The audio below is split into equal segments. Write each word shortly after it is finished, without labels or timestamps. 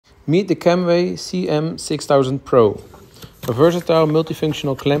Meet the Camway CM6000 Pro, a versatile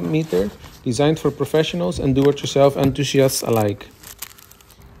multifunctional clamp meter designed for professionals and do-it-yourself enthusiasts alike.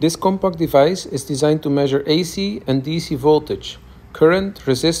 This compact device is designed to measure AC and DC voltage, current,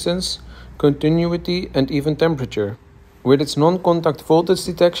 resistance, continuity, and even temperature. With its non-contact voltage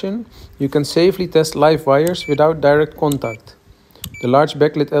detection, you can safely test live wires without direct contact. The large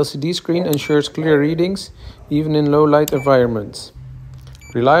backlit LCD screen ensures clear readings, even in low-light environments.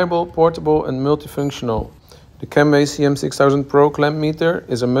 Reliable, portable, and multifunctional, the Camway CM6000 Pro clamp meter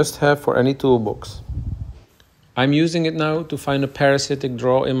is a must-have for any toolbox. I'm using it now to find a parasitic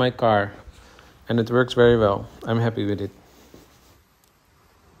draw in my car, and it works very well. I'm happy with it.